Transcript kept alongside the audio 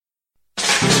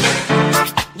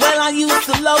I used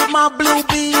to love my blue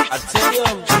beat. I tell you,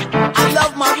 I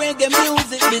love my reggae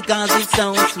music because it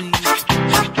sounds sweet.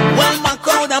 Well, my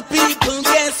crowd of people,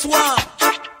 guess what?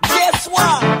 Guess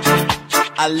what?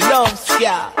 I love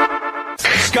ska.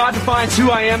 Ska defines who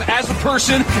I am as a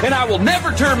person, and I will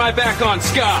never turn my back on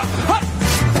ska. Ha!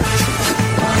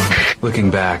 Looking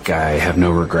back, I have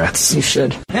no regrets. You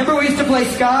should. Remember we used to play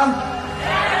ska?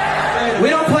 We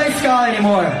don't play ska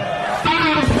anymore.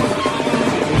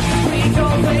 We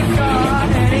don't play ska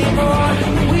anymore.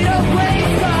 We don't play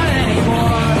ska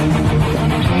anymore.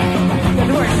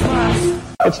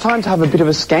 It's time to have a bit of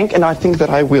a skank, and I think that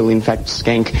I will, in fact,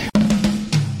 skank.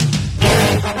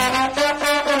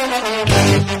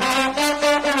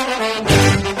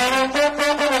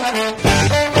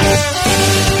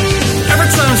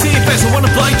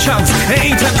 Chunks.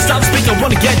 Anytime you stop speaking, I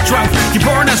wanna get drunk. You're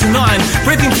born as a 9.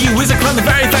 Breathing to you is a crime. The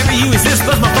very fact that you exist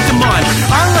blows my fucking mind.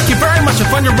 I don't like you very much. I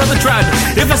find your brother tribe.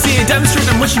 If I see you down the street,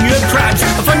 I'm wishing you had crabs.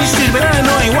 I find you stupid and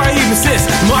annoying. Why you insist?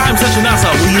 Why I'm such an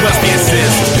asshole? Well, you must be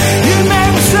assist. You made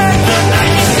me sick.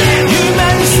 You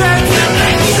made me sick.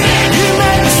 You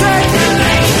made me sick.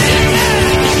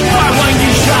 Why won't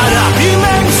you shut up? You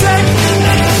made me sick.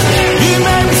 You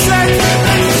made me sick.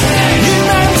 You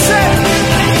made me sick.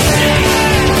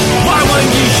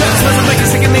 You shut doesn't make a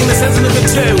second name the sense of it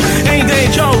too. Any day,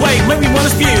 Joe, wait, maybe one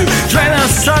is few. Trying out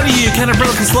inside of you, kind of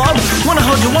broken slob. Wanna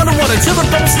hold you, wanna till the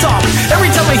bubble stop.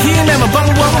 Every time I hear them, a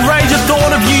bubble rage. The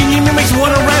thought of you makes me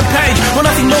want to rampage. Want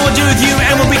nothing more to do with you,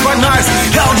 and will be quite nice.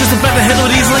 Hell, just about the hell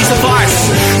would easily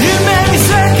suffice. You made me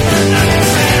sick.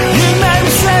 You made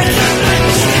me sick.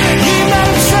 You made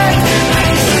me sick.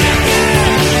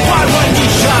 Why won't you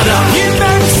shut up? You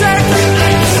made me sick.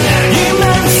 You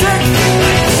made me sick.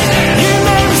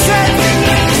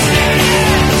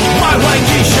 Why won't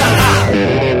you shut up?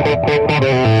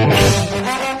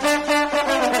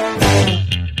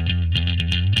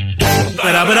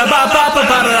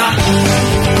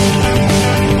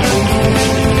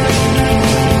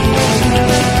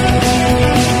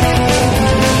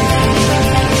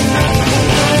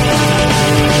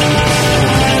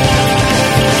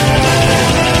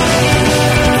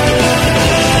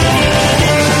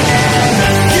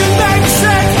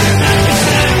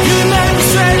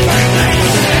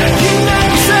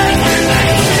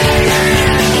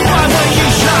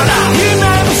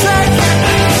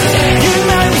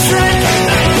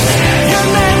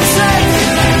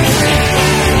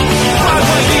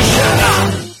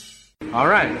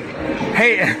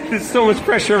 There's so much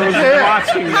pressure on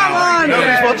watching now. Come on,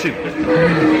 nobody's watching.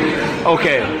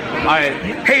 Okay, alright.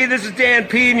 Hey, this is Dan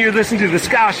P, and you're listening to the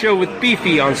Ska Show with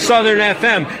Beefy on Southern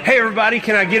FM. Hey, everybody,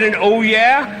 can I get an oh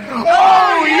yeah?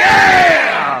 Oh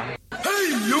yeah!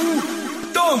 Hey, you!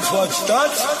 Don't watch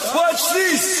that. Watch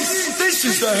this. This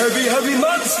is the heavy, heavy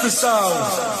monster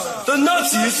sound. The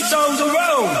nuttiest sound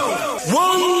around.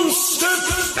 One step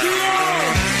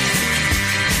beyond.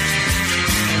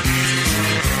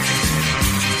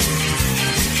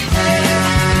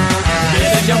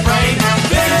 Visit your brain on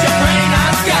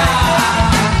Ska.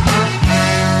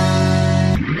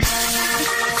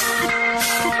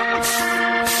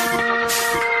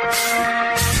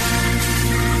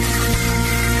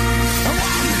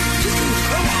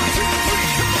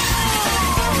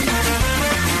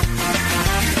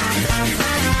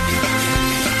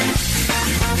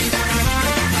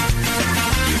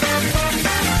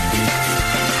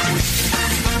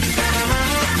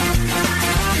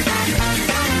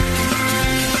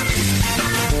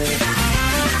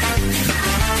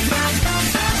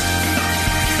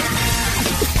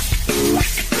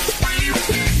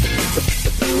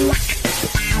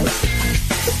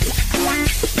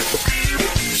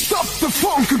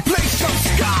 Funk and play some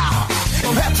ska.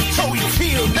 From head to toe you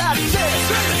feel that this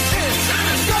is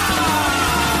ska.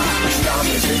 Ska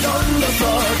music on the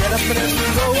floor. Get up and then we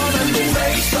go on and we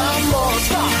make some more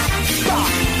ska. Ska.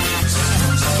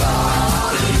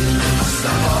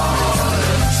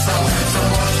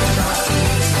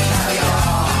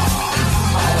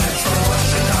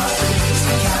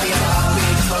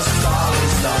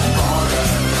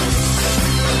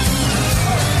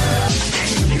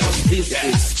 This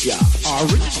is ska.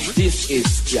 This is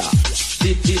ska.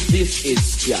 This is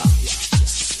ska.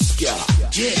 Ska.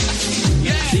 Yeah.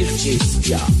 This is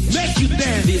ska. Make you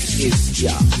dance. This is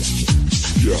ska.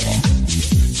 Ska.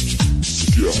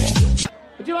 Ska.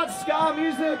 Would you like ska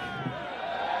music?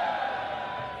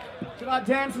 Would you like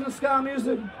dancing to ska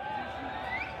music?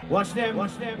 Watch them.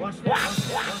 Watch them. Watch them. Watch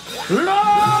them.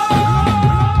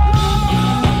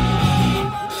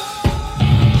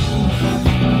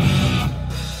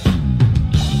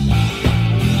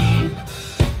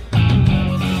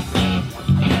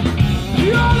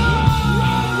 Yolo!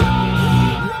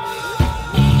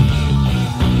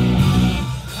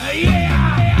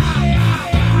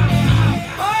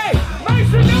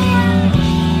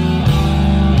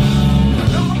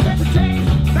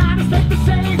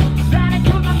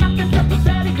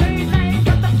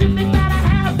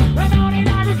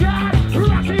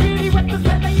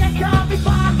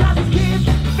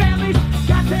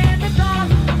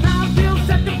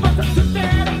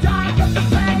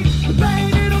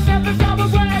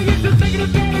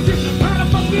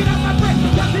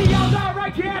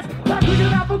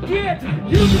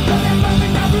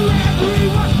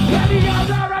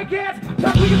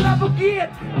 can I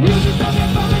forget? You can tell me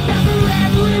about it after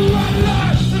everyone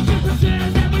learned. The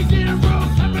superstition that we did in room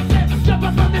 10%. Jump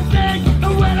up on this thing,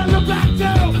 and where to look back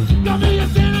to? Got me a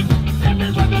cynic,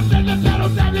 stepping from the center, battle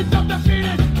sadly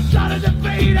self-defeated. Started to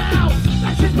fade out,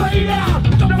 that shit's played out.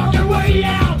 Don't fucking way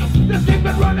out. This thing's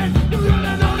been running, you're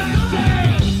running on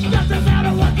empty. Doesn't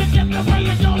matter what you get, the way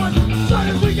you're going. Soon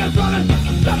as we get running,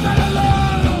 stop that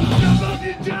alone. Jump off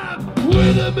your job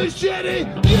with a machete.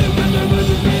 Get with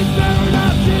the game, better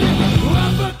not city.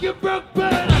 I'm fucking broke,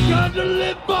 but I got to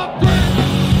live for bread.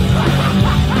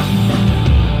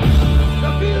 The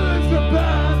feelings are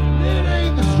bad, it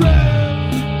ain't the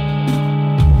stress.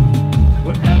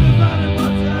 When everybody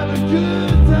wants to have a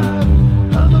good time,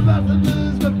 I'm about to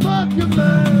lose my fucking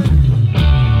mind.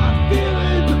 I'm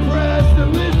feeling depressed, so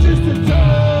it's just a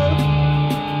time.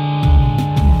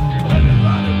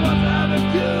 Everybody wants to have a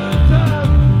good time,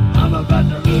 I'm about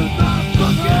to lose my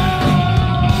fucking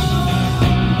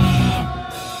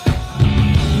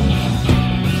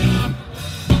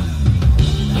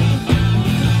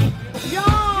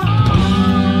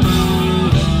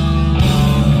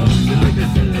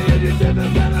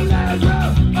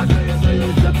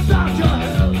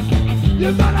you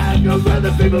gotta have your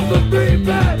other people for free,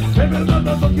 man. Every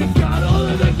motherfucking got all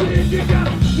of the greed you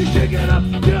got. You shake it up,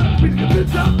 yeah, we can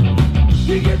get up.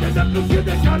 You get the knuckles, get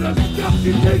the kind of stuff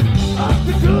you take off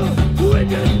the cool when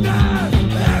you're not.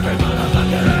 Every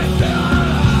motherfucking right.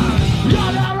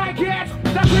 Y'all alright, kids?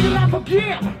 That's what you don't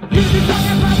forget. You be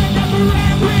talking about it number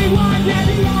everyone. Yeah,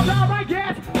 y'all alright,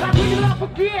 kids? That's what you don't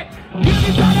forget. You be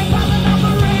talking about the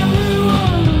number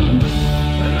everyone.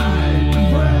 And I ain't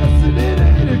depressed and it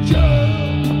ain't a joke.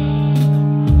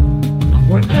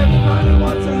 When everybody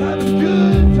wants to have a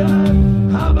good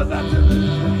time, I'm about to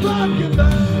lose my fucking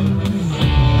mind.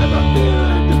 If I'm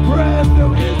feeling depressed, no,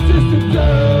 it's just a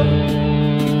joke.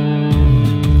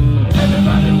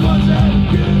 Everybody wants to have a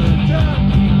good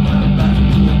time, I'm about to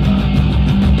lose my mind.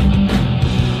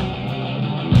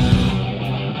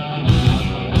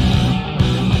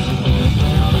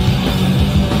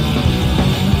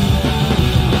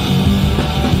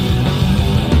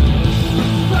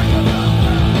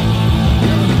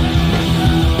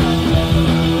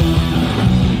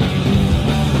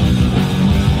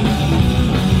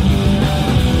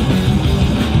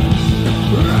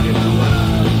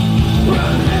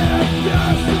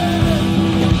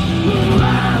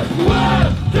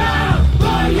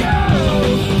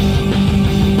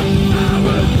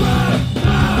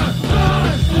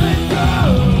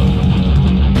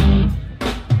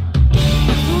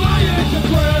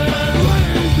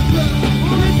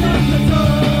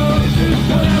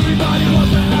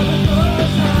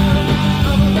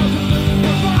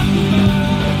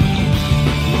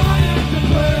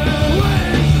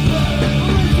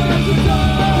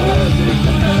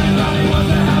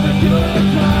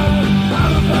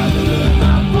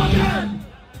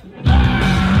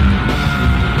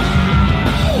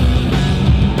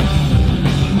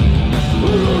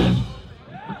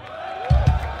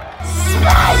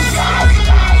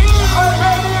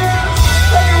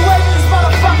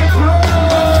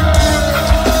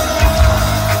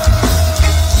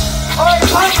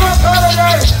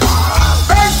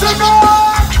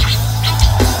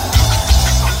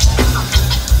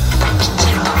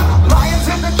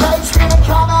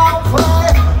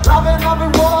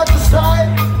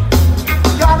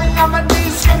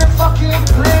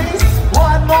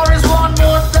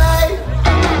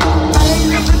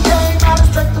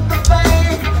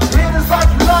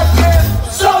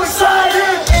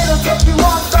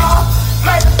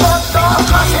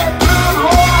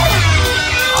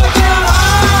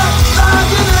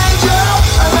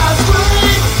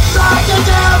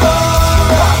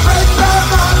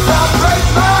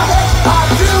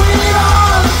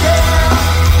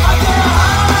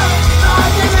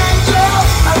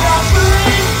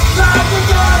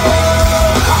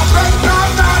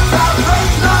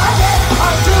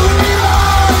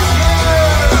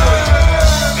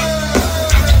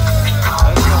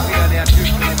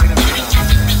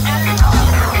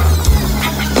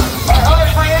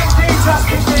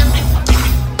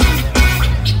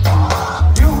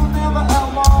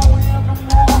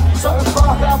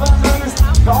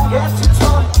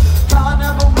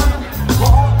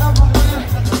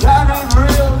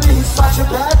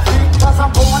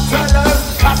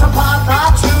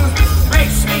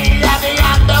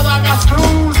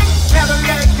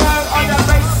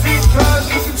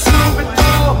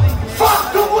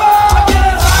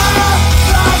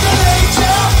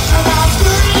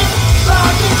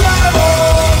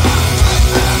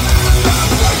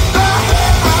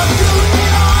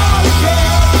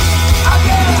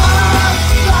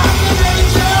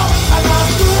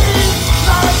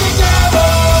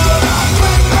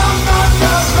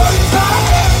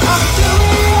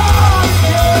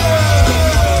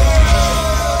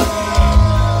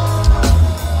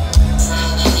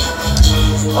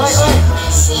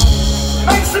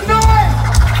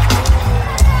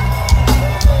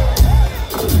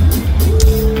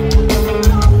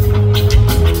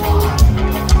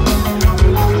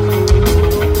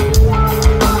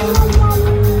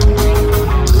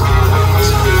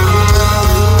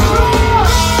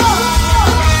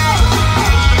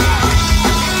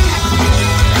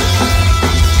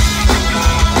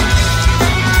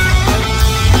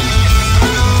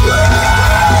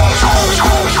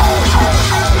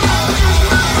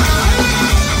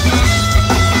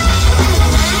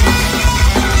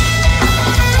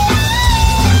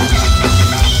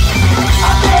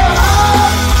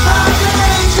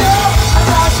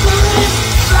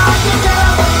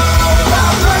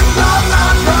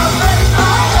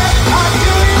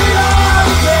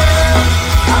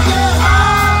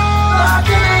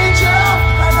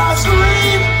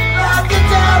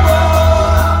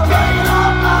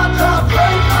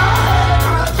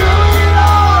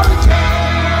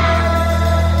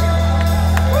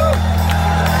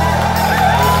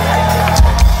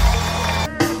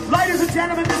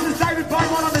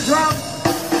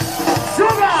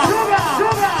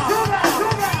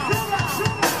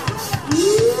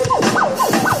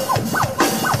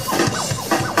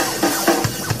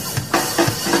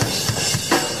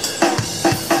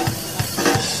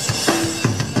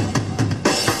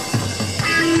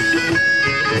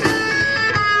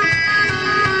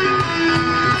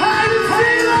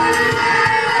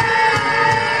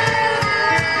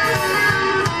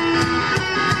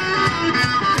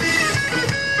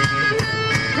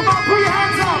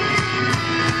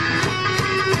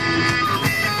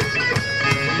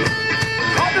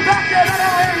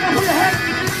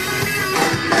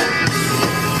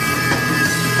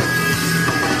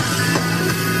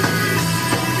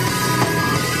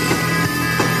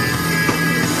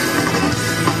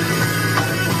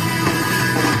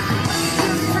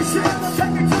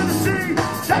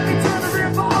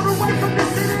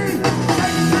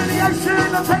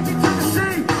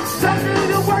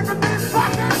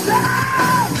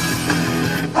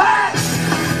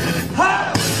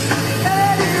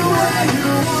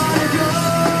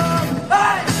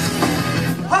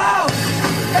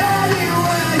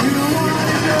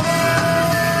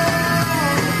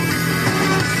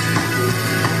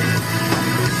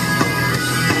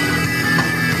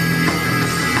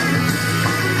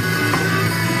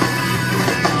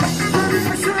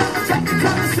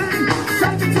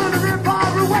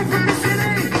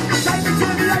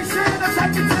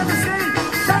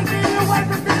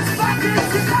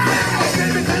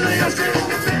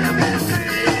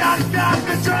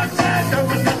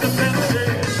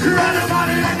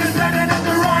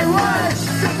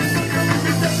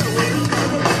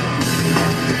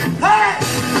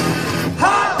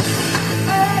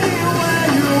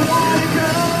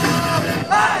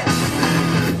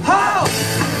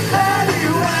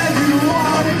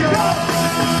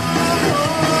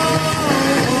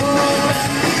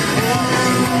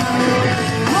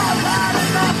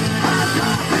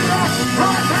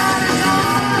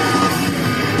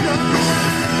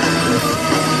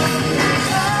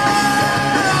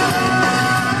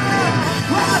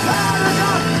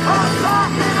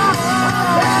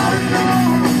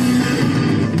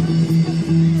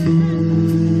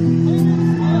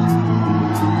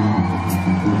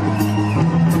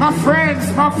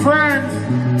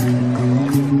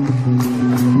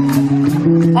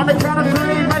 On the count of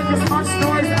three, make as much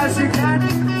noise as you can.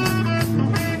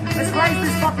 Let's raise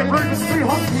this fucking room, it's too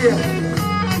hot here.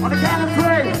 On the count of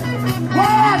three. 1,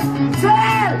 2, 3!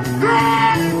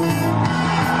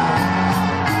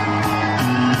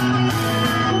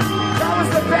 That was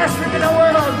the best thing in the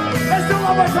world. Let's do it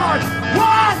one more time.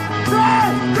 1,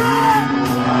 2, 3!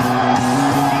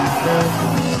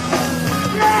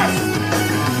 Yes!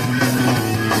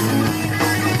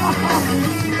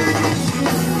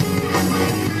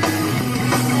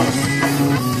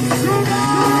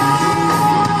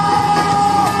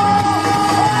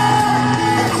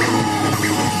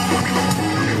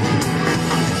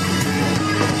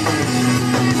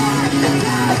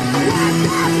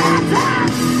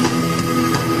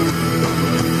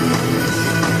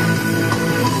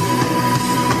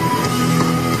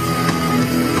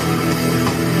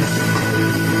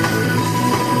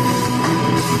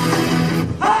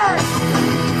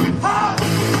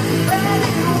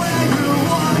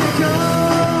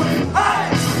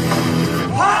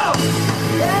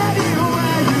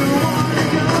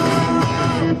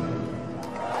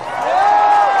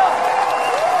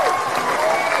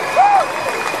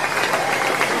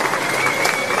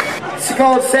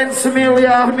 Called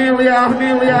Sensimilia, Amelia.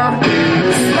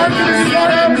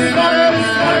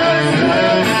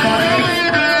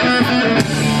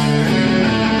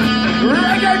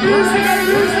 Reggae music,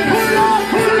 pull it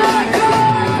on, go!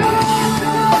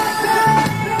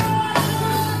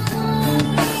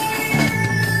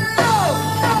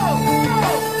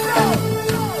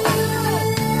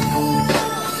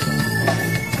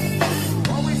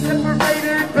 Always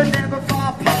separated, but never far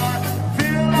apart.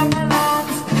 Feel on my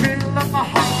lungs, feel on my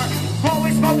heart.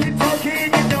 Always smoking,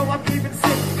 talking, you know I'm keeping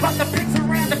sick. But the pigs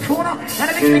around the corner, and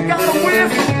I think they got a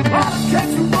whiff. I don't care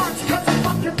too much, cause I'm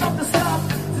fucking up the stuff.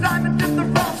 Diamond in the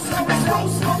rough, so it's no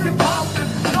smoking pop.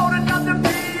 Not another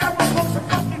me, I was supposed to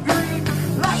fucking green.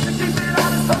 Like to keep it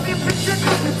honest, I'll be a picture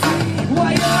of the team.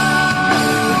 Why oh,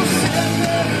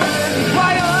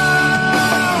 why oh,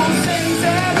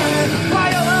 why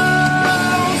oh,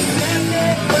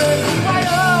 why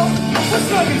oh, what's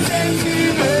fucking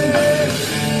sentiment?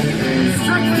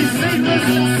 Strictly seamless,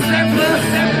 simpler,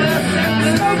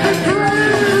 smoking green.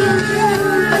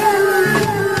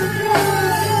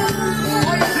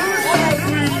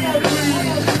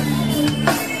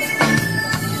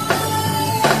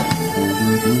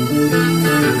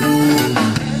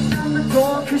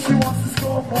 Cause she wants to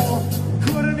score more.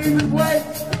 Couldn't even wait.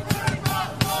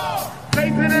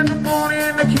 Vaping in the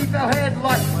morning to keep our head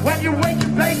light. When you wake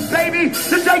and bake, baby,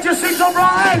 the day just seems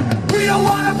alright. We don't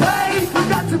wanna pay, we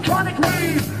got too chronic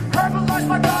weed. Herbalize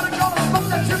my God and gonna smoke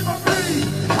that shit for free.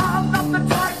 I'm not the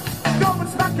type, go and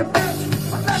smack a bitch,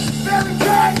 unless it's very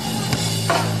gay.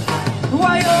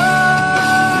 Why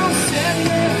oh, send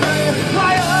me free.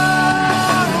 Why oh,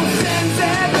 send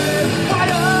me. Why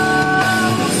oh,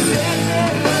 send me.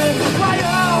 Why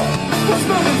oh, what's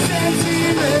smoking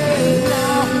sentiment?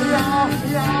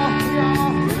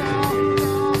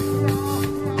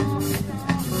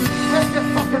 Let's get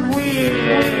fucking weird.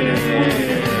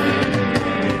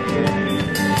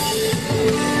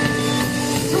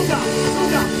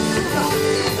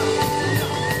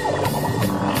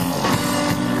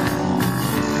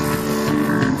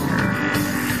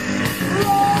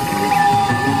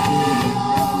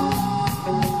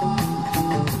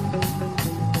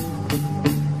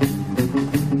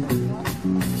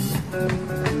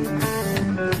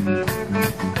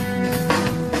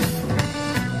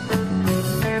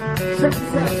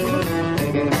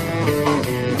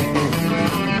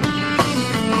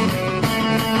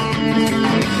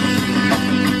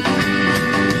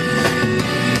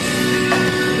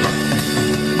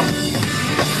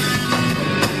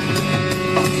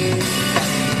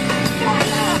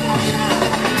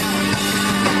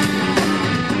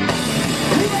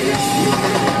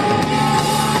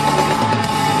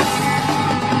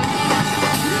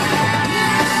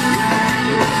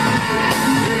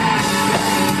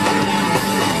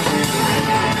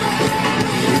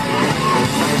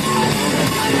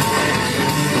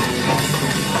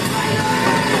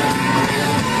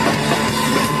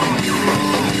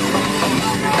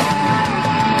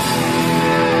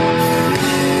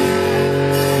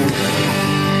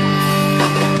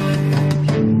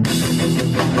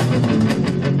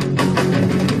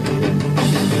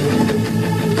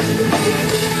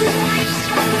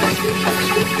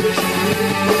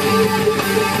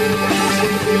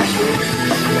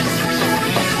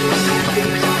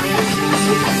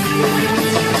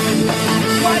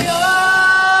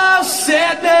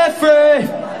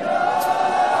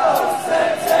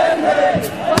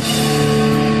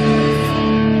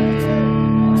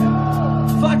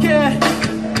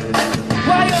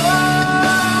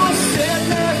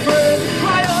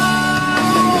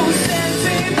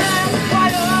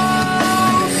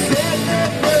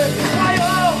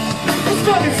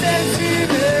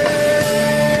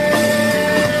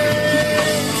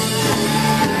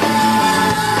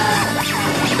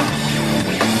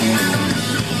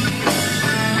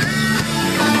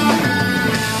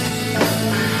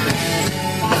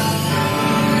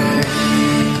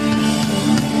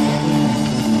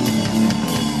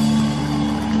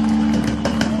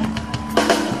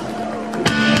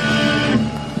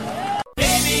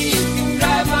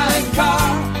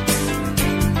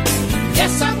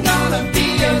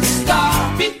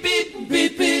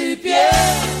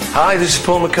 Hi, this is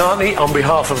Paul McCartney on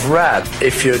behalf of RAD.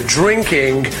 If you're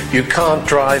drinking, you can't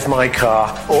drive my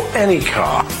car or any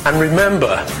car. And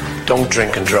remember, don't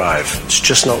drink and drive. It's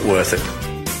just not worth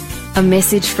it. A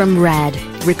message from RAD,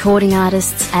 recording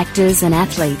artists, actors and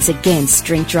athletes against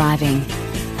drink driving.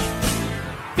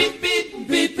 Beep, beep,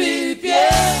 beep, beep,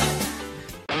 yeah.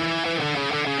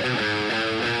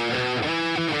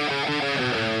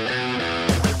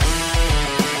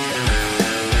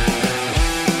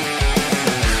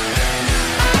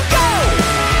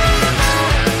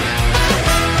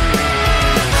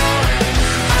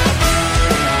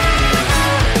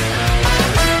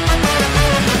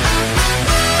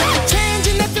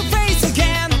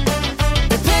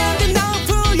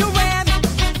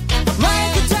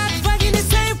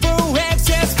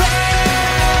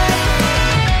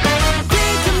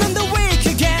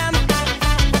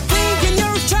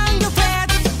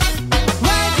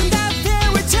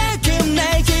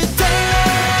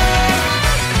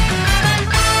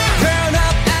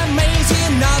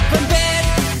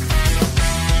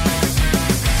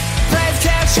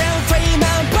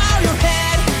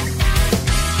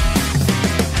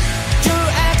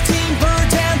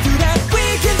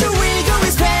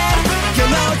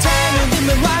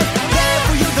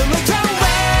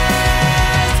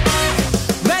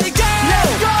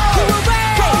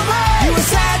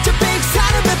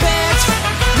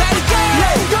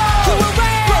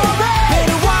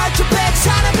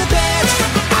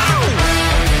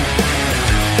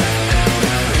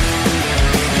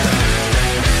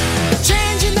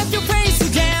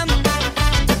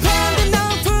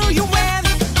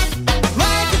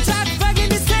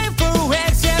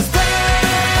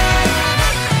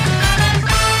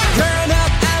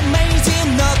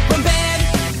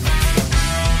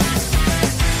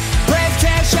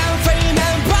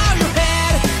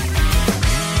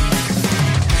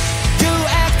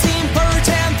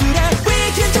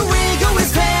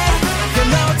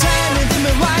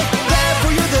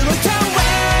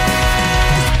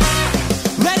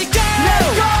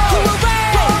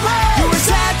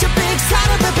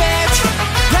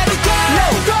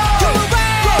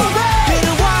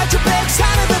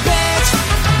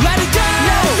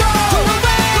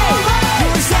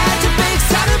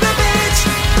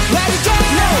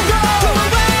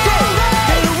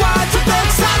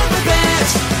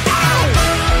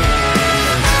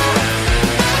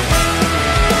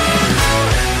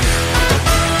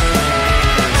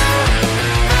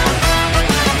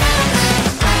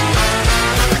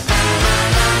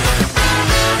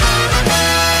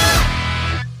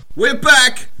 We're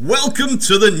back! Welcome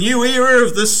to the new era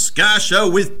of the Ska Show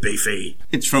with Beefy.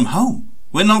 It's from home.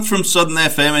 We're not from Southern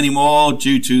FM anymore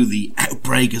due to the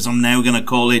outbreak, as I'm now going to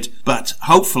call it. But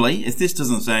hopefully, if this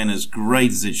doesn't sound as great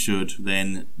as it should,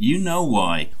 then you know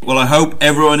why. Well, I hope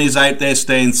everyone is out there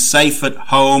staying safe at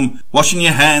home, washing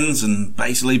your hands and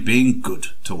basically being good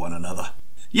to one another.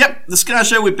 Yep, the Ska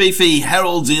Show with Beefy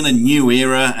heralds in a new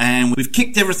era, and we've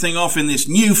kicked everything off in this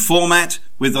new format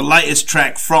with the latest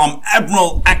track from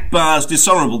Admiral Akbar's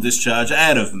Dishonourable Discharge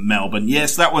out of Melbourne.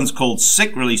 Yes, that one's called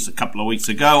Sick, released a couple of weeks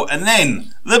ago. And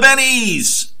then, The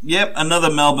Bennies! Yep,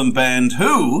 another Melbourne band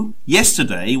who,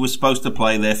 yesterday, was supposed to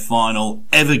play their final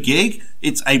ever gig.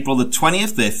 It's April the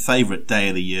 20th, their favourite day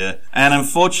of the year. And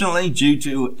unfortunately, due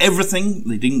to everything,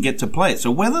 they didn't get to play it. So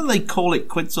whether they call it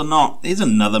quits or not is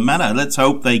another matter. Let's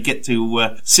hope they get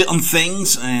to sit on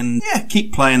things and,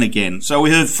 keep playing again. So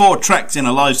we heard 4 tracks in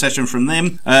a live session from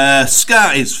them.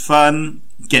 Ska is fun,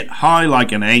 Get High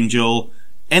Like an Angel,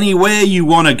 Anywhere You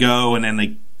Wanna Go, and then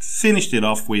they finished it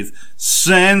off with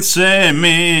Sensei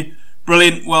Me.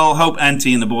 Brilliant. Well, hope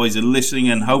Auntie and the boys are listening,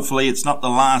 and hopefully it's not the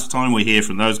last time we hear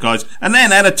from those guys. And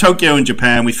then out of Tokyo in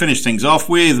Japan, we finished things off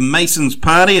with Mason's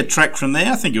Party, a track from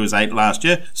there. I think it was 8 last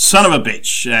year. Son of a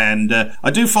Bitch. And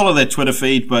I do follow their Twitter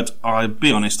feed, but I'll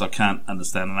be honest, I can't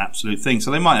understand an absolute thing.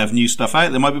 So they might have new stuff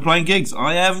out. They might be playing gigs.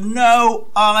 I have no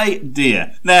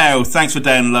idea. Now, thanks for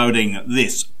downloading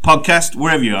this podcast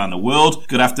wherever you are in the world.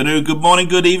 Good afternoon, good morning,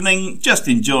 good evening. Just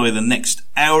enjoy the next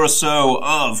hour or so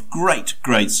of great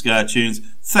ska tunes.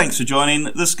 Thanks for joining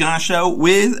the Ska Show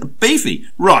with Beefy.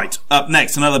 Right, up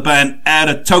next, another band out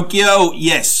of Tokyo.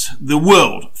 Yes, the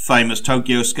world famous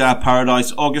Tokyo Ska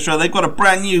Paradise Orchestra. They've got a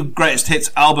brand new greatest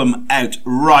hits album out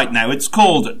right now. It's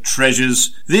called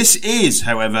Treasures. This is,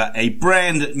 however, a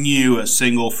brand new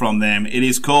single from them. It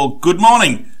is called Good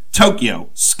Morning, Tokyo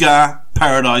Ska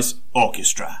Paradise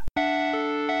Orchestra.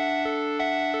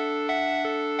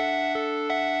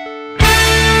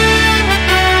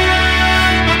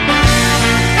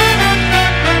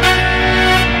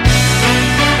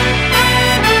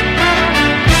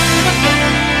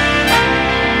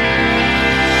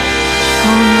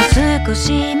 少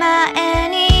し前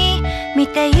に見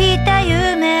ていた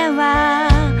夢は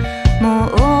も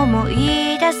う思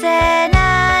い出せ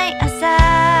ない朝、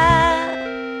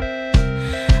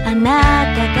あな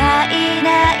たがい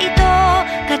ないと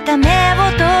片目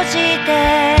を閉じ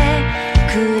て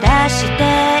暮らして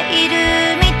いる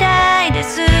みたいで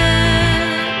す。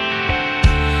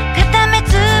片目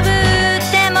つぶ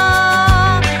っても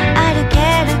歩け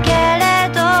るけれ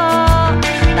ど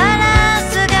バラン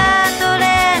スが取れ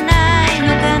ないの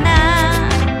かな。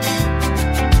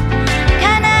悲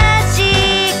し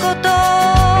いこと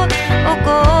起こ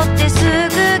ってす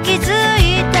ぐ気づ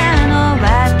いたの、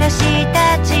私た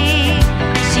ち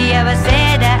幸せ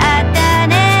だった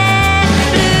ね。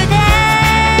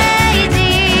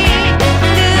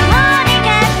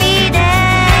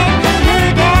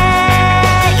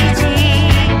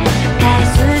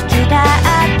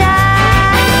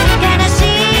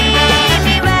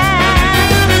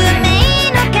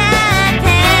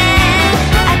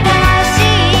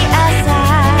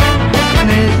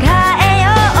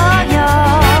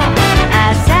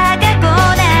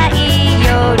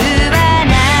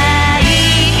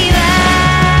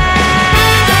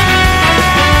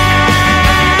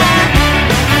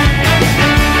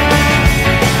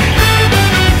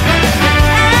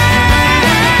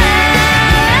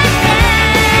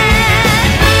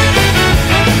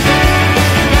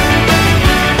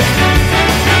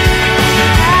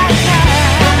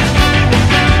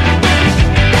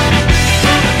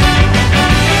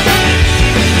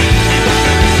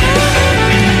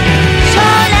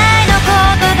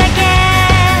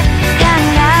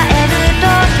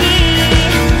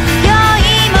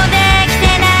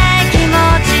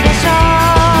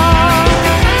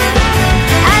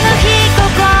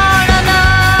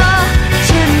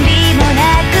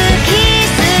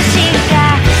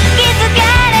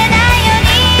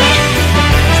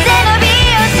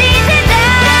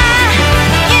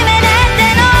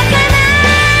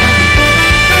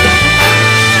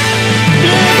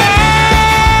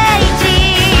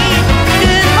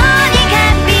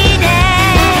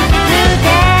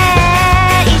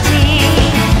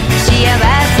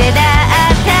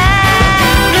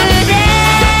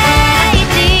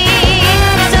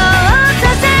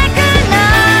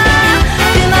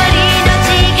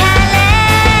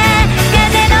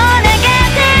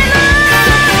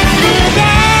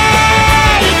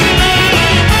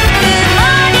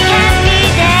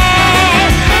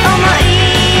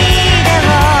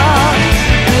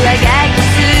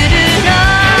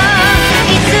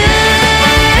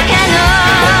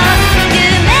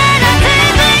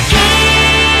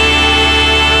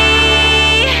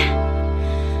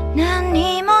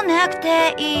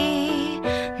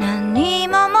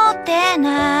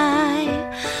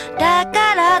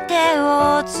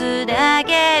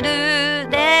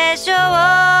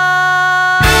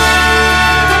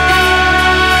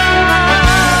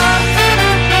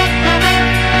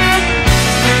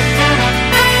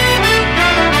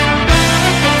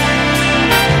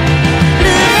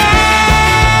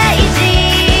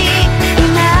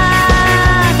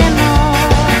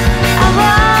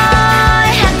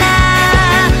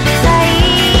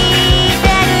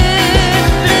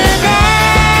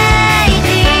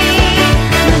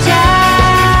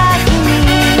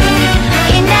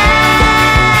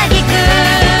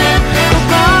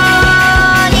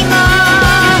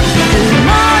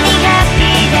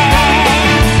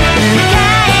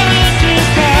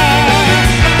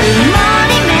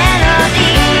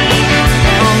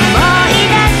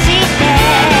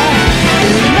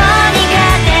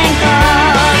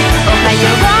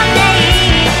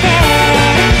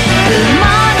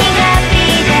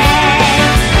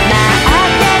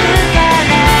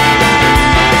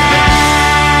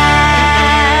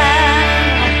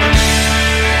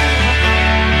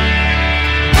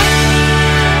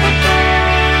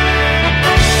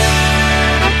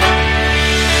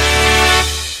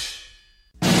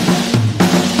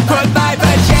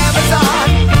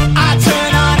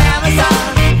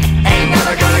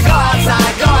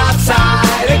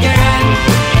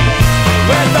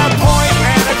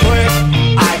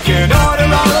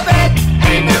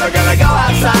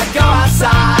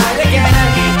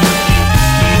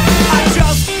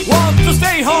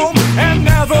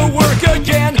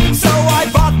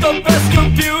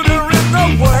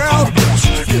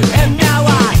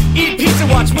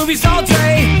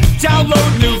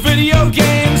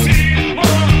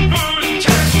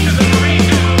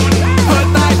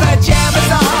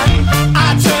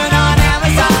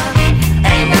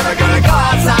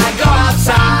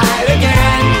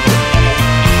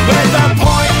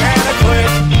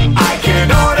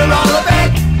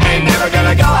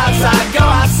Go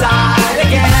outside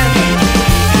again.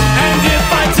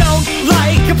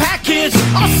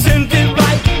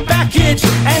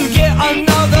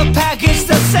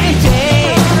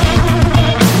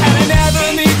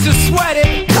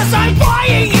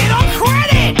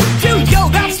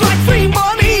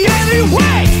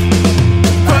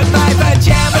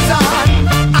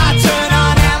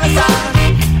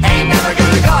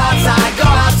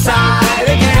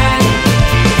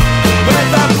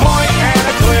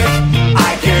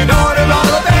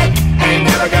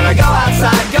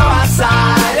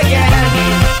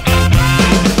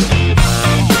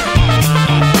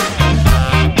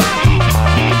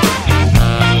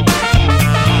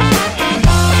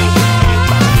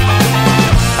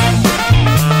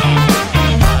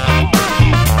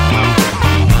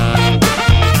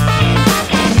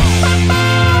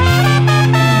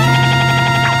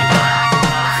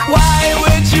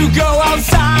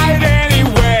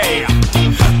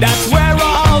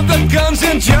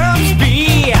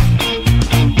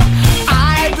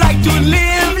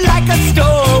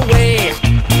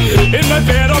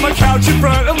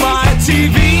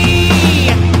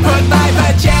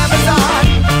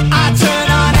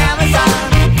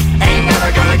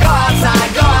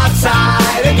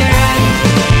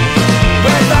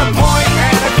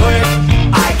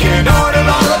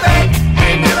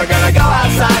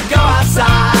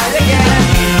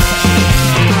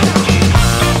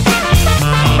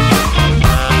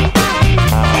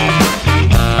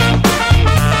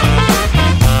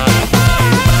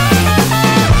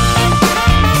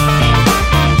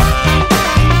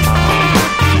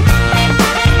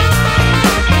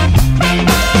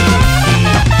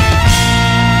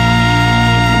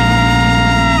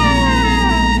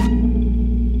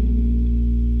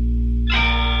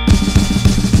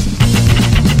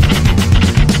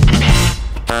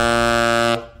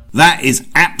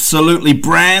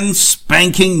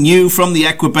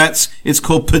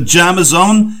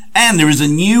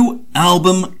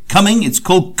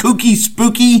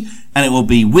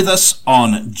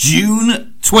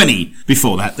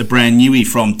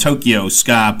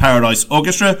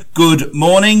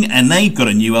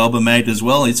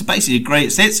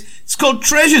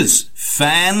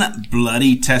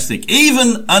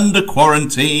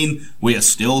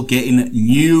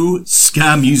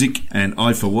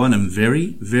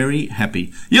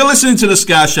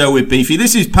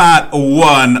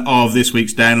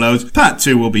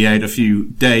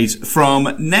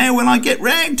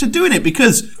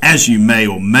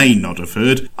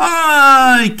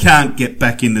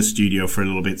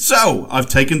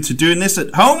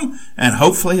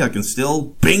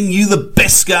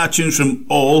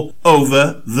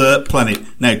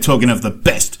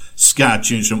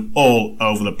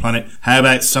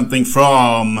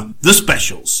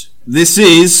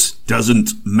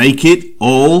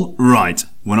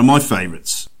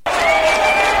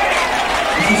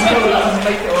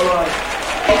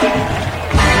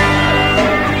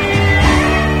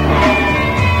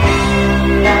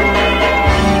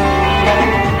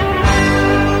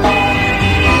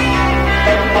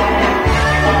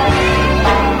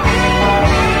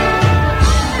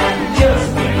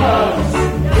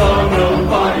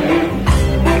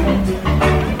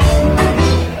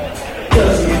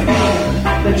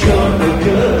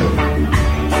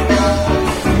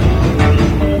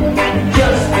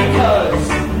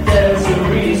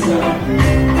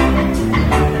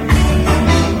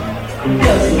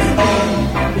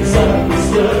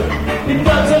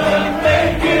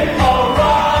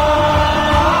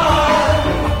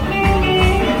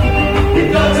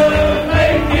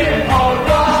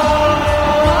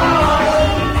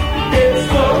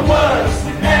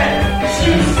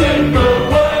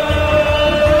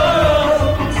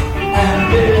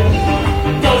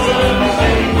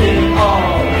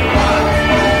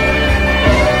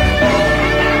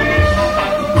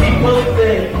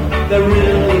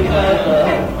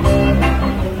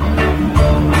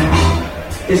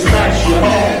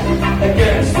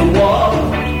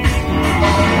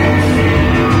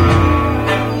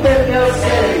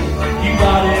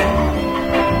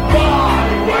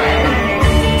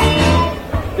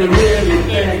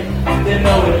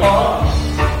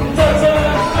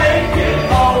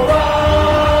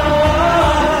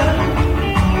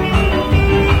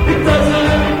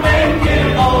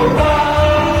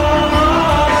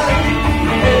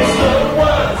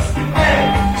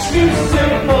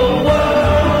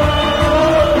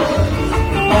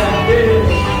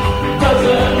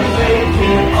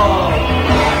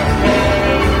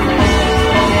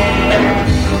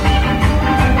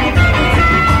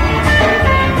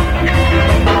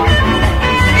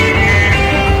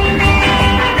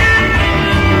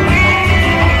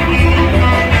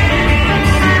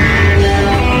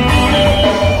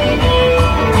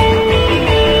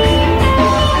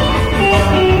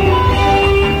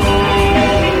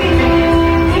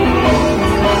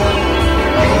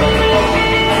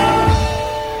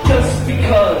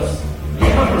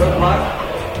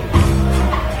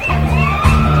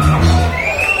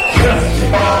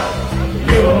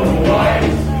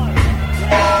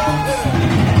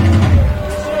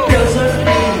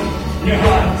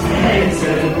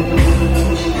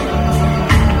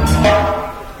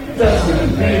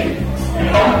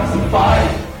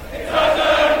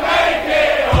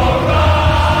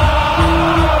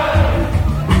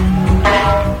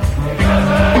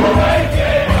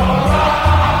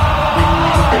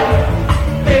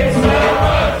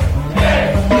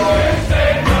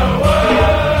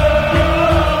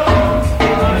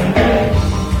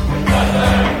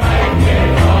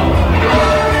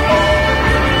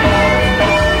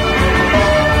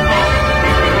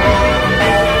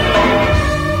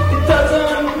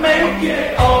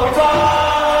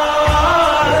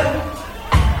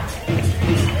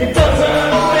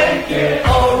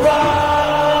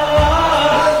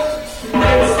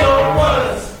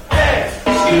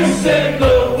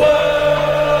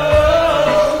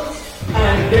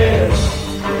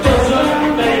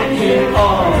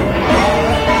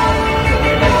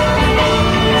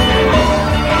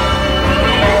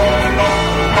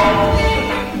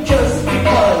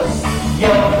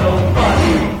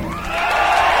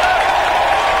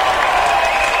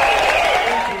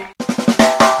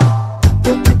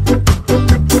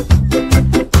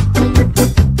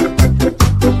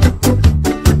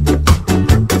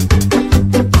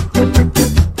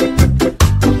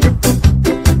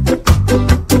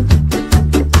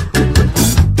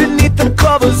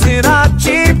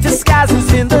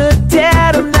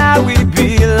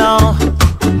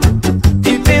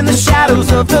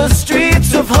 angels of the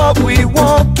streets of hope. We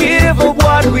won't give up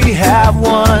what we have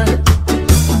won.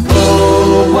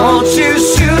 Oh, won't you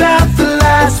shoot out the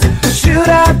lights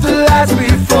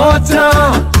before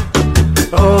dawn.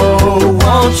 Oh,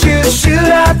 won't you shoot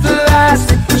out the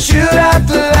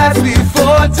lights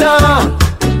before dawn.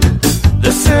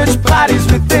 The search parties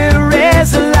with their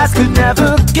razor lights could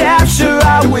never capture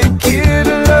our wicked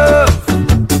love.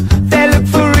 They look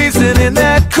for reason in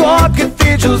their court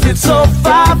cathedrals. It's so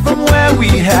far from where we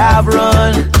have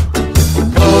run.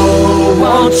 Oh,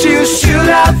 won't you shoot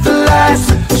out the lights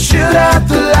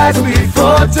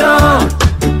before dawn.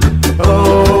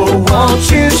 Oh,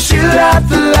 won't you shoot out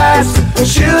the lights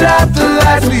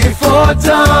before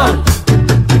dawn.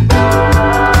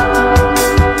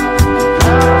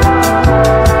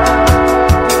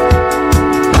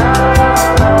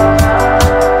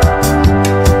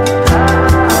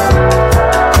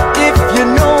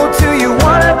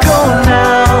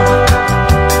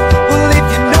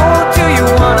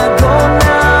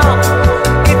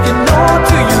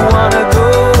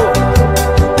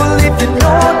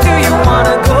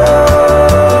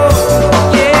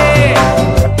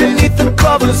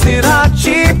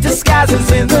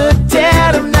 In the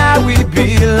dead of night we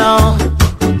belong.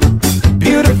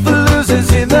 Beautiful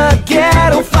losers in the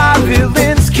ghetto, five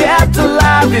villains kept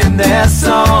alive in their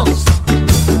songs.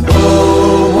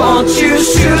 Oh, won't you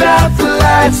shoot out the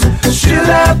lights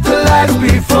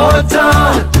before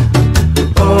dawn.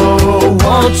 Oh,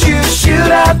 won't you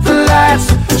shoot out the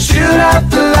lights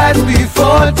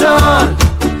before dawn.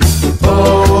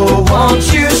 Oh, won't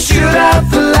you shoot out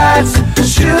the lights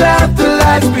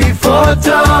before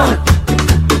dawn.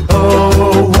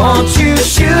 Oh, won't you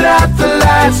shoot out the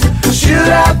lights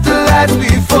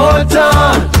before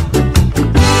dawn.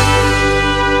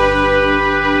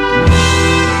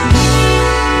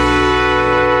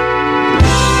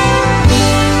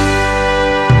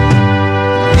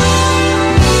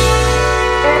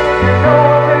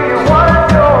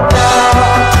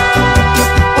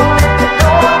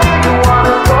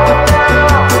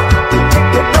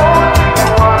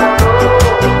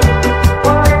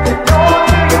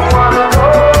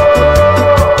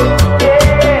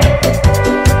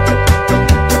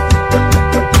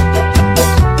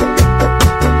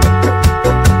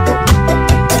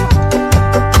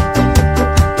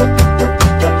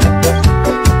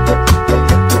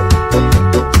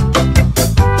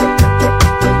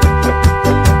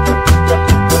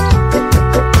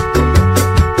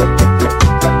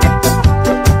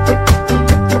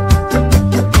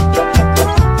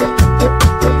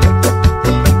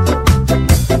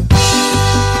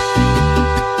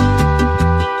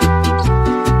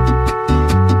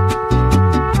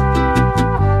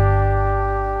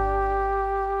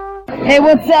 Hey,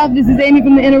 what's up? This is Amy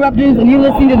from the Interrupters, and you're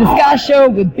listening to the Ska Show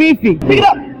with Beefy. Pick it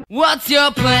up! What's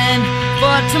your plan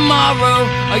for tomorrow?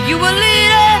 Are you a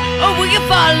leader, or will you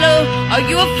follow? Are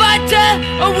you a fighter,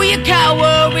 or will you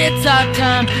cower? It's our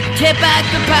time to take back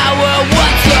the power.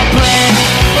 What's your plan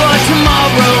for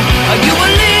tomorrow? Are you a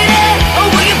leader,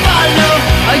 or will you follow?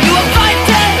 Are you a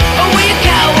fighter, or will you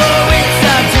cower? It's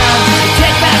our time to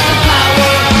take back the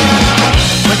power.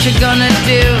 What you gonna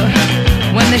do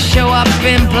when they show up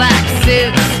in black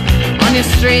suits on your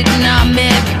street in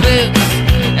army boots,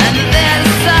 and they'll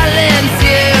silence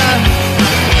you?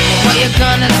 What you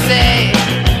gonna say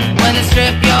when they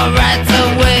strip your rights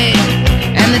away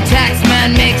and the tax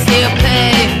man makes you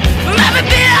pay for every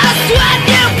bit of sweat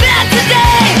you bled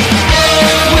today?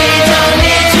 We don't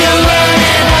need to run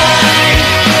and hide.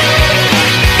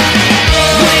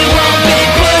 We won't be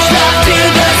pushed off to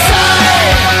the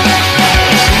side.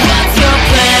 What's your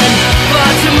plan for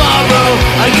tomorrow?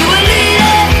 Are you a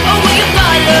leader, or will you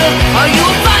follow? Are you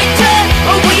a fighter,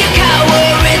 or will you cower?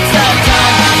 It's our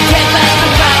time to take back the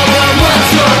power. What's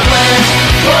your plan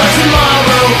for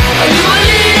tomorrow? Are you a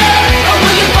leader, or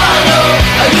will you follow?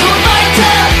 Are you a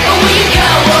fighter, or will you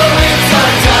cower? It's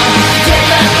our time to take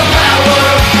back the power.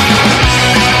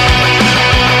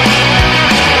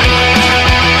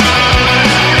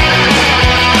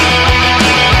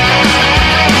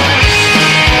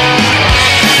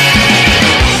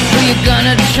 Who you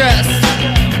gonna trust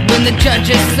when the judge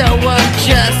is so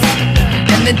unjust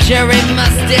and the jury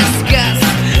must discuss?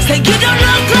 Say you don't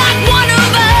look like one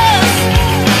of us.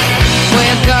 Where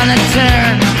you gonna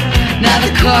turn? Now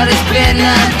the court has been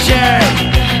adjourned,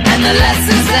 and the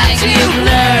lessons that you've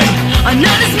learned are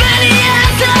not as many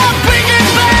as the bridges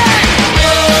burn.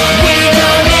 We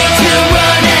don't need to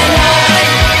run and hide.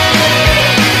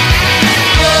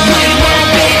 We won't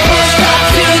be pushed off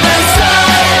to the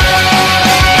side.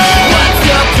 What's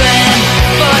your plan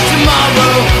for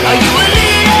tomorrow? Are you a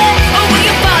leader, or will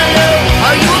you follow?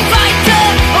 Are you a fighter,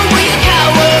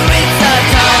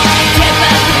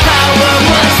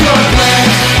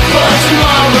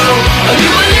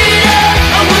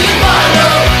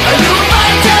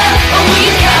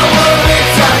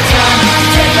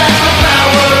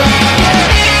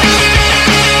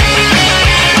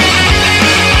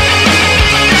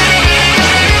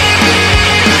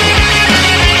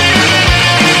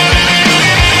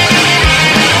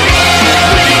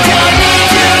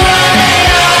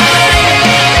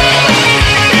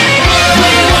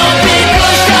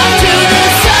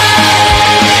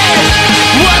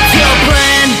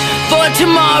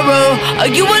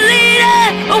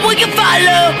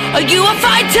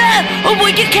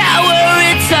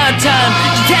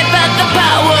 take back the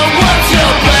power. What's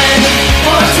your plan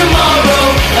for tomorrow?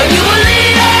 Are you a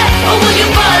leader or will you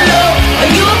follow?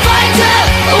 Are you a fighter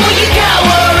or will you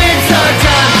cower? It's our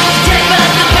time to take back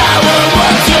the power.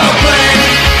 What's your plan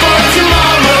for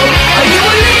tomorrow? Are you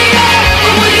a leader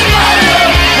or will you follow?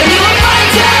 Are you a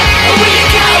fighter or will you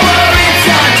cower? It's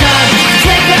our time to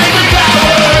take back the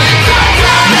power.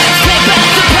 Let's take back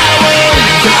the power.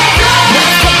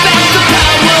 Let's take back the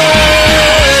power.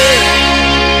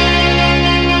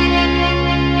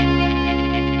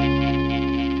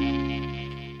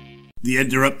 The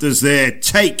Interrupters there,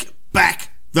 take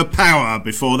back the power.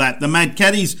 Before that, the Mad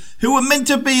Caddies, who were meant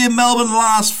to be in Melbourne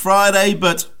last Friday,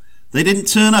 but they didn't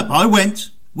turn up. I went.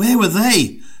 Where were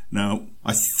they? No,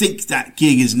 I think that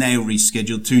gig is now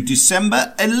rescheduled to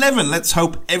December 11. Let's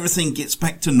hope everything gets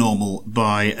back to normal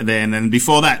by then. And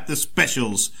before that, the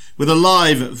Specials with a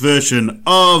live version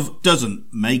of Doesn't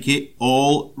Make It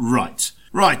All Right.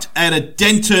 Right, out of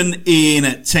Denton in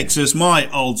Texas, my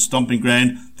old stomping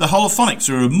ground, the Holophonics,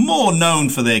 who are more known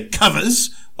for their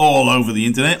covers all over the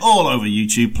internet, all over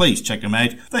YouTube. Please check them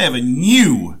out. They have a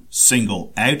new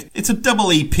single out. It's a double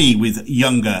EP with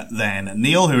Younger Than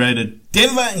Neil, who are out of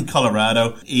Denver in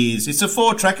Colorado. It's a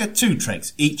 4-tracker, 2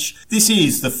 tracks each. This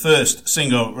is the first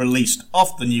single released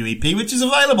off the new EP, which is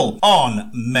available on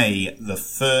May the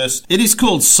 1st. It is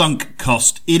called Sunk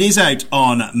Cost. It is out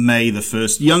on May the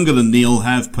 1st. Younger Than Neil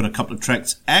have put a couple of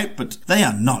tracks out, but they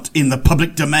are not in the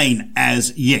public domain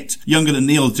as yet. Younger Than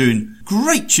Neil doing a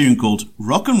great tune called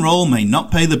Rock and Roll May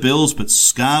Not Pay the Bills, but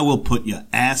Ska Will Put Your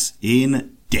Ass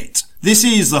in Debt. This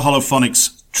is the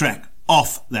Holophonics track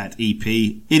off that EP.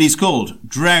 It is called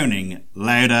Drowning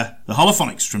Louder. The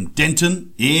Holophonics from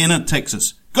Denton in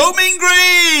Texas. Go Mean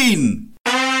Green!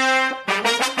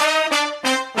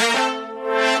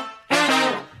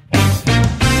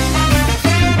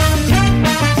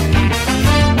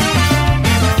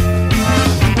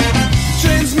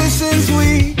 Transmission's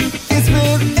weak. It's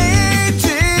been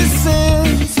ages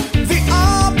since the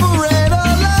operator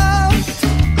left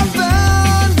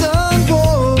abandoned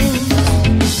post.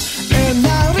 And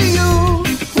now to you,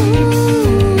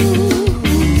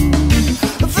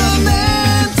 the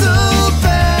mental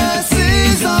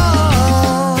passes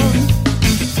on.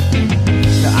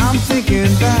 Now I'm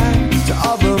thinking back to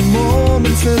all the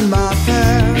moments in my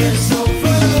past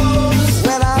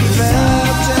when I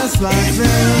felt just like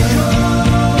that.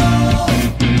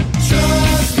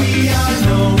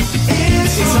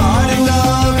 It's hard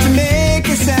enough to make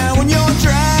a sound when you're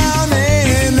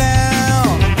drowning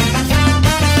now.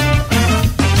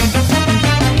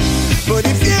 But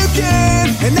if you can,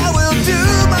 and I will do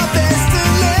my best to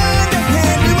lend a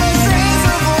hand, we must raise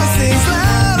our voices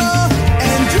louder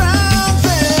and drown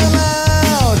them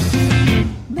out.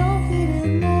 No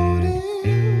hidden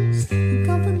motives, the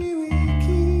company we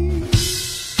keep.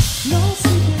 No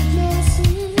secret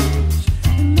message,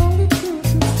 and only truth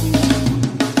is free.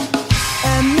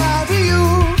 And now to you,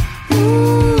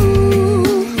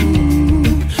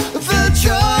 the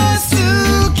choice to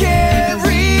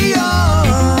carry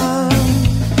on.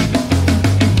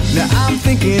 Now I'm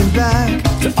thinking back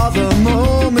to all the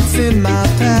moments in my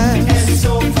past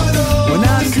when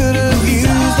I could have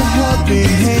used a helping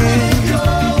hand.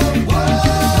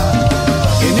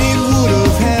 And it would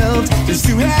have helped just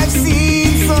to have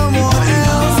seen someone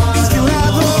else, just to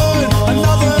have heard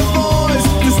another voice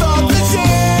to start the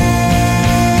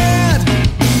chant.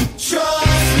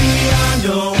 Trust me, I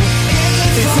know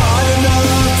it's hard enough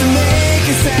to make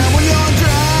a sound when you're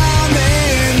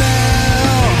drowning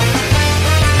now.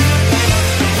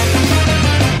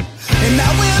 And I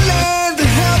will lend a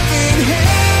helping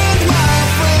hand, my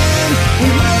friend. We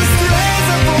must raise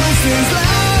our voices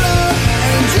louder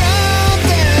and drown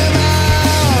them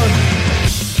out.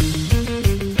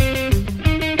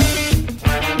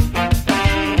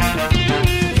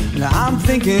 Now I'm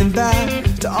thinking back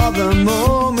to all the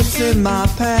moments in my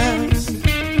past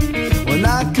when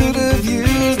I could have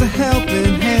used a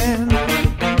helping hand. I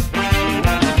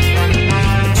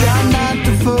try not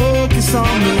to focus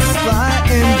on this fight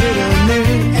and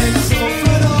bitterness,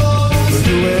 but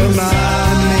who am I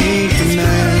to make the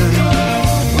man?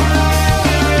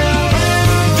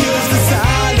 'Cause the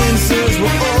silencers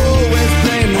will always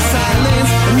blame the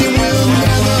silence, and you will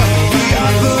never be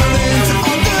able to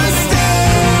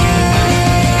understand.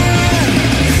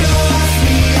 Trust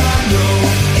me, I know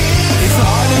it's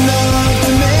hard enough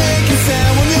to make a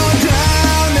sound when you're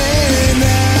drowning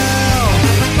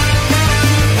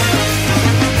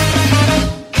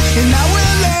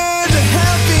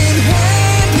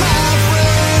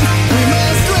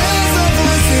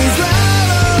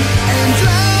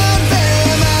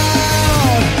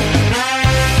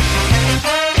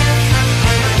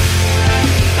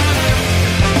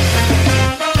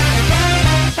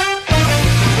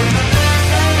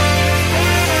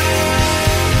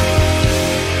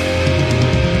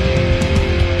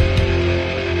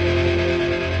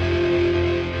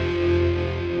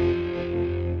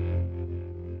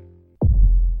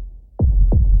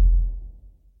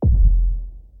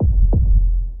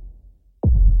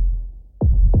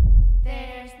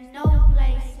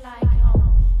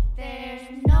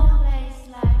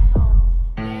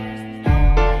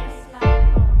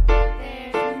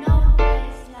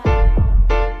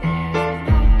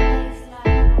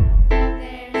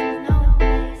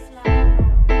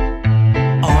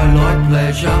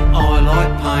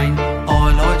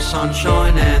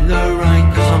and the rain,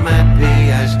 'cause I'm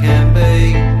happy as can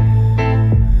be.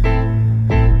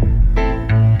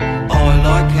 I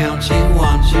like counting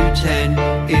 1 to 10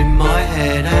 in my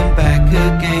head and back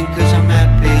again, 'cause I'm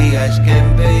happy as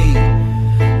can be.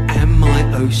 And my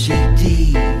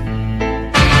OCD.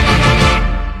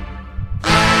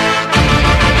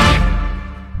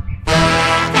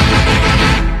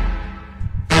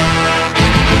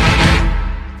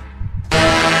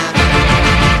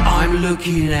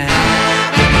 Looking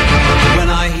out when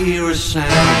I hear a sound,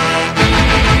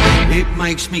 it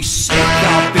makes me sick.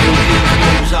 Our buildings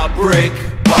walls are brick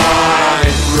by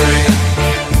brick.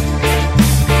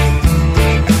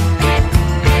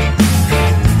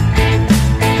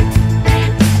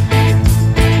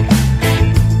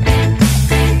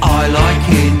 I like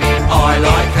in, I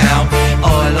like out,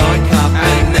 I like up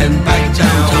and then back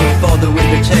down. Don't bother with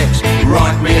the text,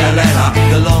 write me a letter.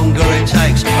 The longer it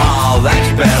takes, oh, that's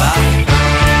better.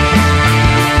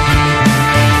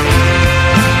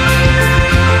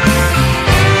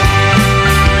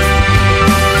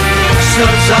 So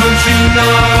don't you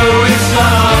know it's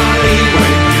lonely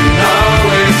when you know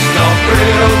it's not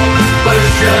real, but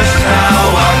it's just how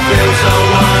I feel. So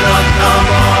why not come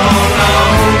on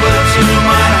over to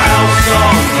my house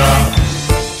on the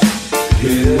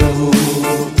hill?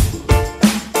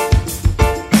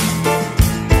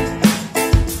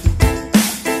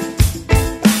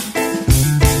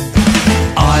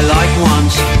 I like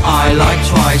once, I like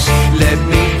twice. Let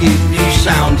me give you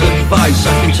sound advice. I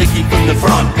can take you from the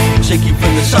front, take you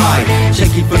from the side,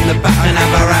 take you from the back and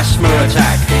have a asthma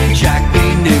attack. Jack be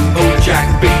nimble, Jack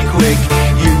be quick.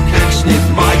 You can sniff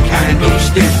my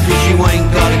candlestick, 'cause you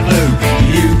ain't got a clue.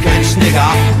 You can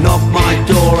snigger, knock my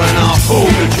door and I'll pull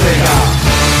the trigger.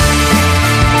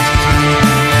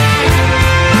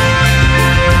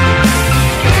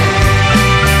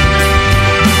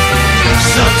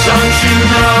 So don't you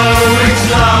know it's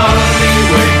lonely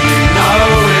when you know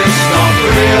it's not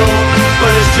real,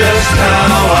 but it's just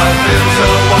how I feel. So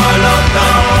why not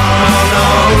come on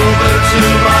over to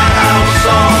my house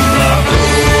on the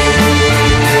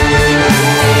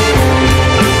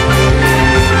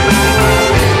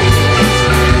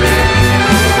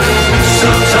So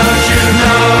don't you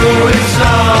know it's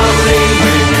lonely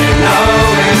when you know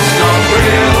it's not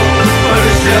real, but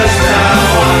it's just how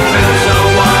I feel. So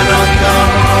why not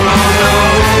come on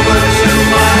over to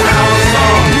my house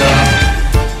on the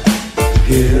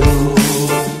hill?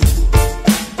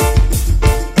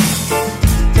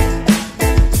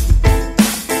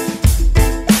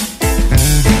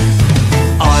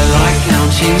 I like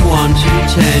counting 1 to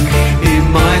 10 in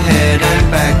my head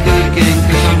and back again,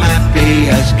 'cause I'm happy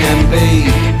as can be.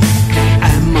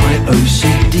 And my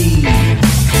OCD.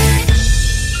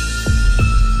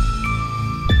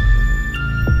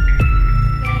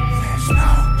 There's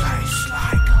no place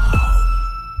like home.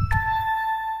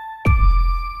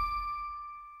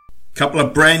 Couple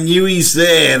of brand newies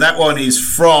there. That one is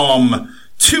from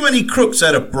Too Many Crooks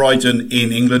out of Brighton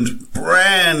in England.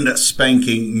 Brand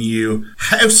spanking new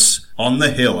House on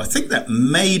the Hill. I think that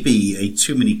may be a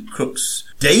Too Many Crooks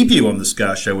debut on the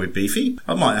Ska Show with Beefy.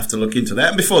 I might have to look into that.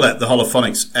 And before that, the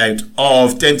Holophonics out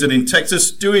of Denton in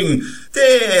Texas doing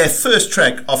their first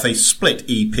track off a split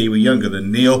EP with Younger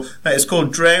Than Neil. That is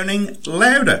called Drowning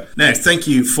Louder. Now, thank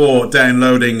you for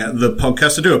downloading the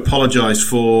podcast. I do apologise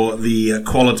for the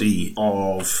quality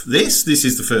of this. This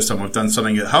is the first time I've done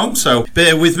something at home, so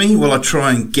bear with me while I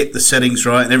try and get the settings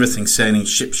right and everything sounding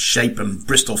ship shape and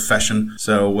Bristol fashion.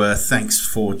 So thanks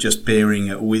for just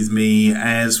bearing with me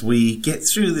as we get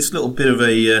through this little bit of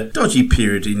a dodgy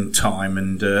period in time,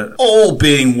 and all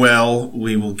being well,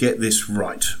 we will get this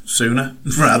right sooner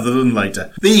rather than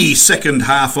later. The second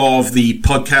half of the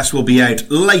podcast will be out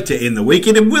later in the week,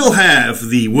 and it will have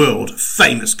the world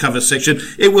famous cover section.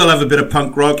 It will have a bit of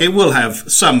punk rock. It will have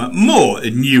some more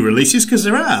new releases, because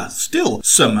there are still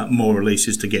some more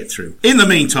releases to get through. In the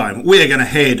meantime, we are going to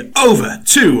head over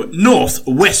to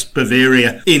northwest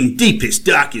Bavaria in deepest,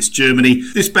 darkest Germany.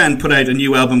 This band put out a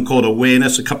new album called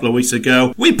Awareness a couple of weeks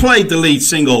ago. We played the lead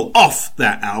single off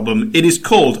that album. It is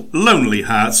called Lonely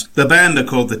Hearts. The band are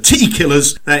called the Tea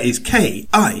Killers. That is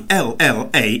Killas,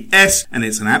 and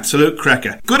it's an absolute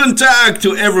cracker. Guten Tag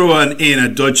to everyone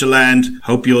in Deutschland.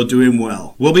 Hope you're doing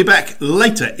well. We'll be back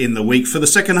later in the week for the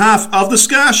second half of the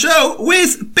Ska Show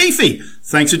with Beefy.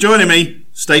 Thanks for joining me.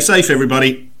 Stay safe,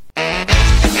 everybody.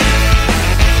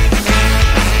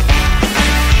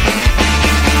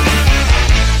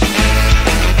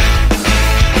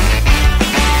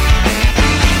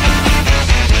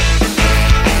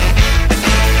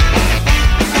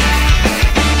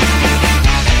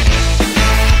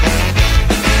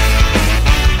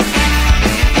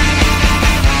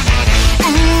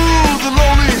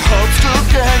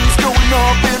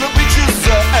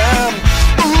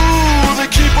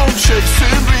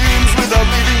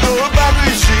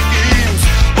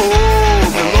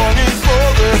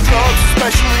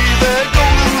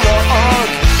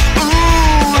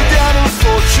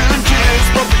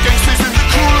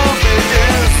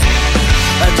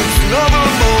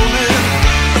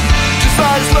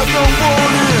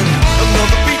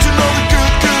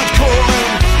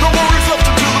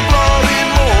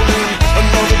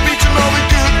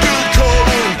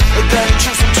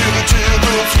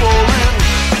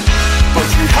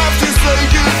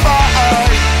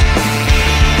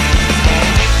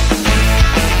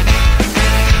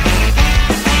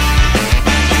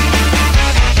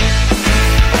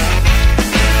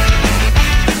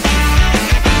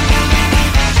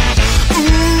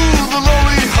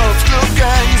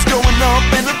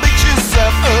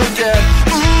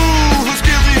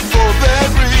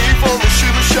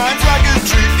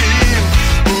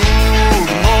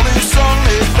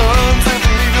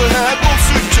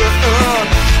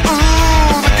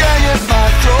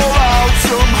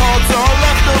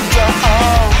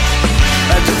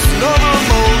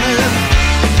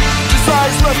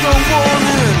 left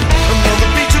unwarning. Another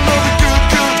beat, another good,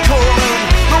 good calling.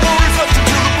 No worries left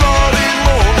until the bloody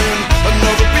morning.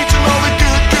 Another beat, another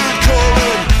good, good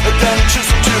calling. A damn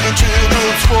chisel to the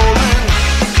teardrops falling.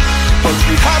 But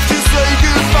we have to say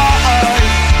goodbye.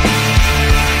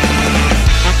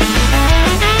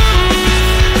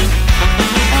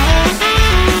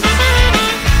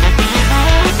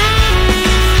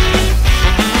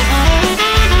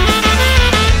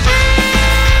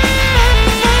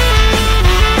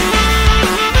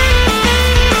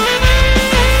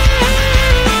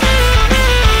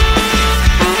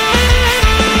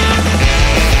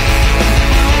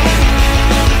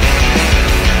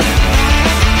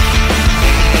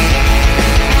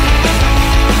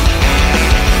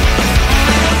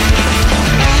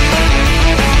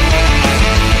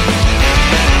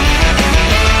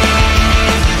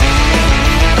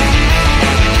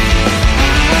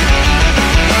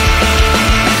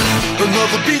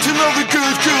 Another beat, another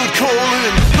good, good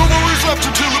calling. No worries left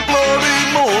until the bloody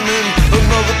morning.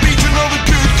 Another beat, another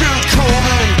good, good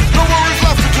calling. No worries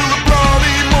left until the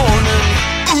bloody morning.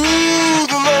 Ooh,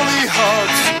 the lonely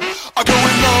hearts are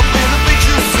going up in a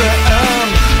picture sound.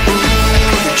 Ooh,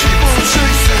 they keep on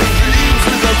chasing dreams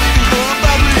without leaving the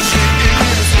battery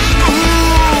sheets.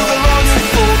 Ooh, the longing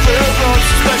for their hearts,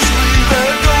 especially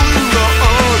their golden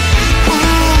lord.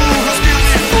 Ooh, who's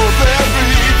guilty for their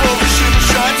grief? All the shimmer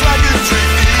shines like a dream.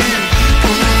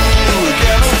 Ooh, I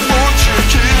can't afford your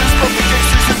kiss, but the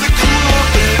gangsters in the cool of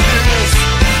this.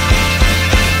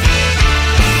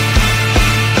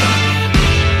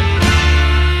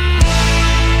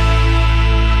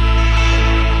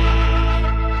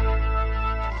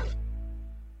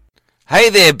 Hey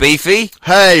there, Beefy.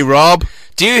 Hey, Rob.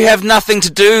 Do you have nothing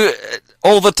to do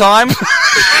all the time?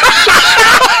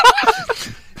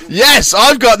 Yes,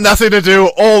 I've got nothing to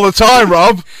do all the time,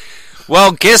 Rob.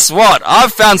 Well, guess what?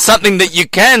 I've found something that you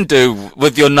can do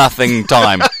with your nothing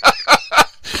time.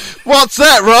 What's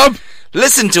that, Rob?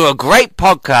 Listen to a great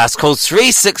podcast called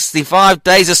 365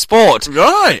 Days of Sport.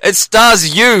 Right. It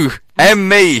stars you and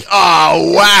me.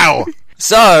 Oh, wow.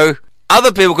 So,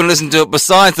 other people can listen to it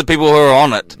besides the people who are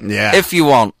on it. Yeah. If you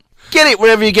want. Get it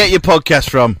wherever you get your podcast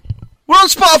from. We're on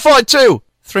Spotify too.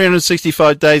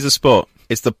 365 Days of Sport.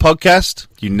 It's the podcast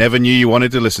you never knew you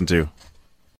wanted to listen to.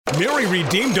 Mary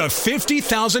redeemed a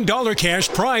 $50,000 cash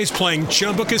prize playing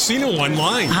Chumba Casino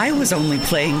online. I was only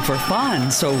playing for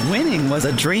fun, so winning was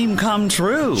a dream come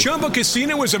true. Chumba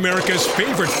Casino is America's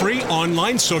favorite free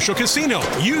online social casino.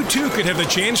 You too could have the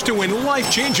chance to win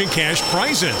life-changing cash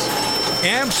prizes.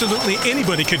 Absolutely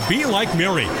anybody could be like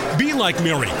Mary. Be like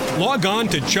Mary. Log on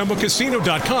to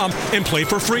ChumbaCasino.com and play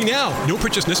for free now. No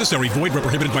purchase necessary. Void where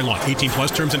prohibited by law. 18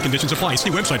 plus terms and conditions apply. See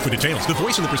website for details. The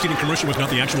voice in the preceding commercial was not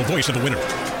the actual voice of the winner.